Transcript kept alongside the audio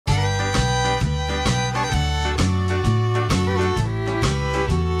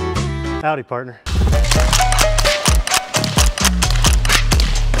Howdy, partner.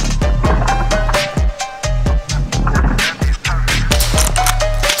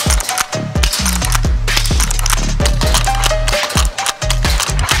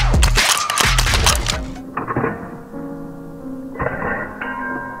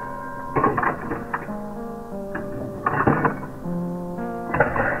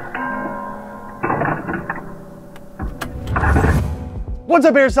 What's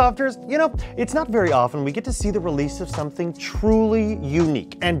up, Airsofters? You know, it's not very often we get to see the release of something truly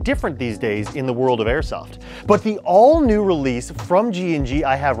unique and different these days in the world of Airsoft. But the all-new release from G&G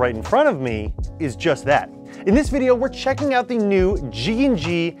I have right in front of me is just that. In this video, we're checking out the new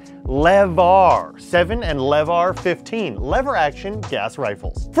G&G LevAR 7 and LevAR 15 lever action gas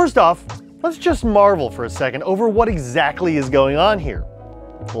rifles. First off, let's just marvel for a second over what exactly is going on here.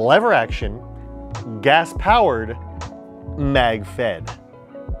 Lever action, gas powered, mag fed.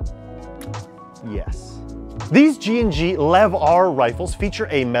 Yes. These G&G LevAR rifles feature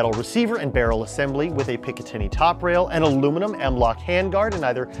a metal receiver and barrel assembly with a Picatinny top rail and aluminum M-LOK handguard in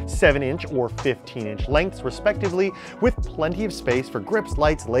either 7-inch or 15-inch lengths respectively, with plenty of space for grips,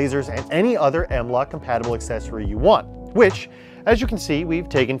 lights, lasers, and any other M-LOK compatible accessory you want, which, as you can see, we've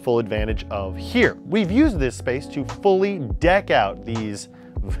taken full advantage of here. We've used this space to fully deck out these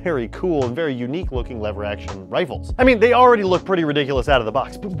very cool and very unique looking lever action rifles. I mean, they already look pretty ridiculous out of the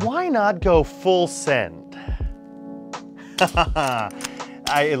box, but why not go full send?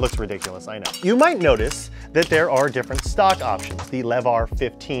 It looks ridiculous, I know. You might notice that there are different stock options. The LevAR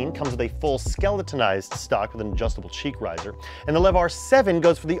 15 comes with a full skeletonized stock with an adjustable cheek riser, and the LevAR 7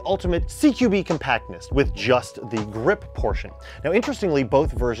 goes for the ultimate CQB compactness with just the grip portion. Now, interestingly,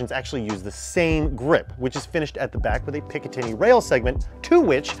 both versions actually use the same grip, which is finished at the back with a Picatinny rail segment, to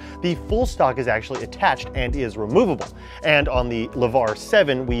which the full stock is actually attached and is removable. And on the LevAR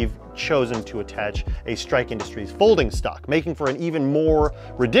 7, we've chosen to attach a Strike Industries folding stock, making for an even more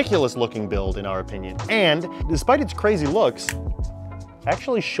ridiculous looking build in our opinion, and despite its crazy looks,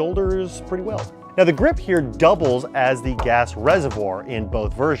 actually shoulders pretty well. Now, the grip here doubles as the gas reservoir in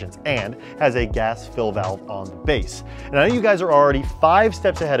both versions and has a gas fill valve on the base. And I know you guys are already 5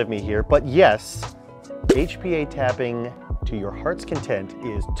 steps ahead of me here, but yes, HPA tapping to your heart's content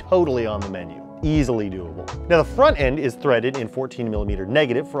is totally on the menu. Easily doable. Now, the front end is threaded in 14mm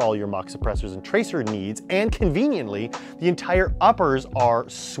negative for all your mock suppressors and tracer needs, and conveniently, the entire uppers are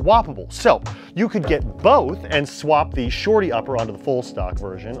swappable. So you could get both and swap the shorty upper onto the full stock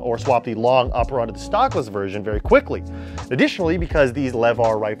version, or swap the long upper onto the stockless version very quickly. Additionally, because these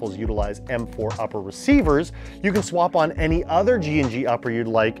LevAR rifles utilize M4 upper receivers, you can swap on any other G&G upper you'd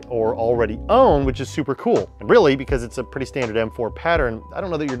like or already own, which is super cool. And really, because it's a pretty standard M4 pattern, I don't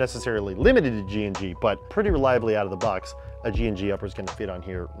know that you're necessarily limited to G&G, but pretty reliably out of the box, a G&G upper is going to fit on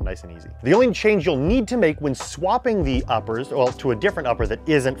here nice and easy. The only change you'll need to make when swapping the uppers, well, to a different upper that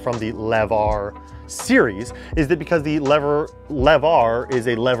isn't from the LevAR series, is that because the LevAR is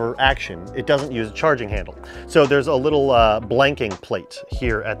a lever action, it doesn't use a charging handle. So there's a little blanking plate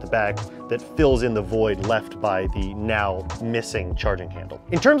here at the back that fills in the void left by the now missing charging handle.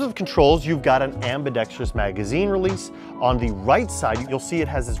 In terms of controls, you've got an ambidextrous magazine release. On the right side, you'll see it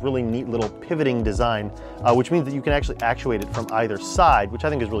has this really neat little pivoting design, which means that you can actually actuate it from either side, which I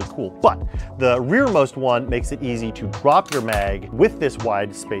think is really cool. But the rearmost one makes it easy to drop your mag with this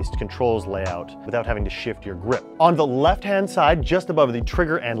wide spaced controls layout without having to shift your grip. On the left-hand side, just above the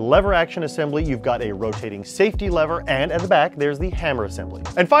trigger and lever action assembly, you've got a rotating safety lever, and at the back, there's the hammer assembly.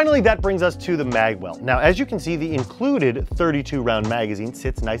 And finally, that brings us to the mag well. Now, as you can see, the included 32-round magazine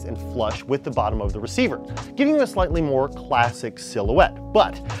sits nice and flush with the bottom of the receiver, giving you a slightly more classic silhouette.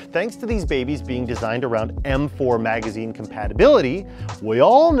 But thanks to these babies being designed around M4 magazine compatibility, we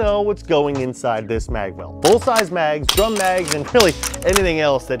all know what's going inside this mag well. Full-size mags, drum mags, and really anything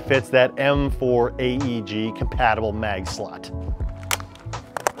else that fits that M4 AEG compatible mag slot.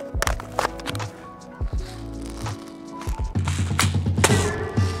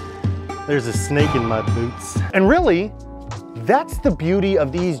 There's a snake in my boots. And really, that's the beauty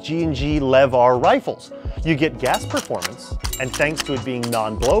of these G&G LevAR rifles. You get gas performance, and thanks to it being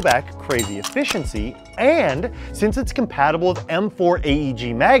non-blowback, crazy efficiency, and since it's compatible with M4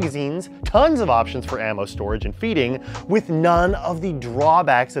 AEG magazines, tons of options for ammo storage and feeding with none of the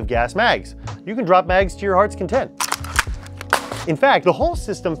drawbacks of gas mags. You can drop mags to your heart's content. In fact, the whole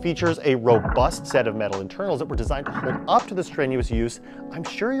system features a robust set of metal internals that were designed to hold up to the strenuous use I'm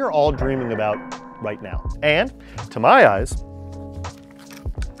sure you're all dreaming about right now. And, to my eyes,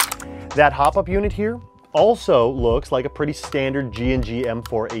 that hop-up unit here also looks like a pretty standard G&G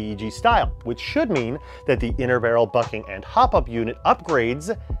M4 AEG style, which should mean that the inner barrel bucking and hop-up unit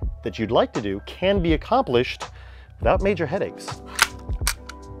upgrades that you'd like to do can be accomplished without major headaches.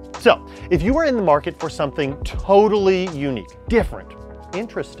 So, if you are in the market for something totally unique, different,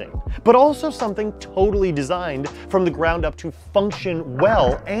 interesting, but also something totally designed from the ground up to function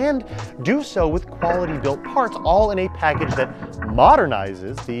well and do so with quality built parts, all in a package that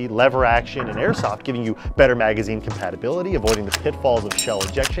modernizes the lever action and airsoft, giving you better magazine compatibility, avoiding the pitfalls of shell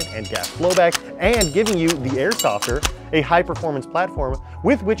ejection and gas flowback, and giving you, the Airsofter, a high-performance platform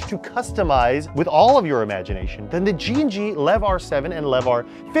with which to customize with all of your imagination, then the G&G LevAR 7 and LevAR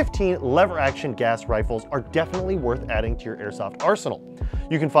 15 lever action gas rifles are definitely worth adding to your airsoft arsenal.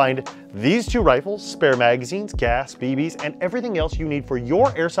 You can find these two rifles, spare magazines, gas, BBs, and everything else you need for your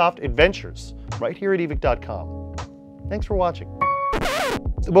airsoft adventures right here at Evike.com. Thanks for watching.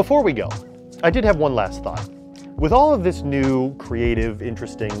 Before we go, I did have one last thought. With all of this new, creative,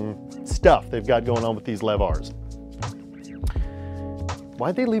 interesting stuff they've got going on with these LevARs,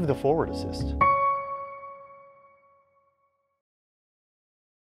 why'd they leave the forward assist?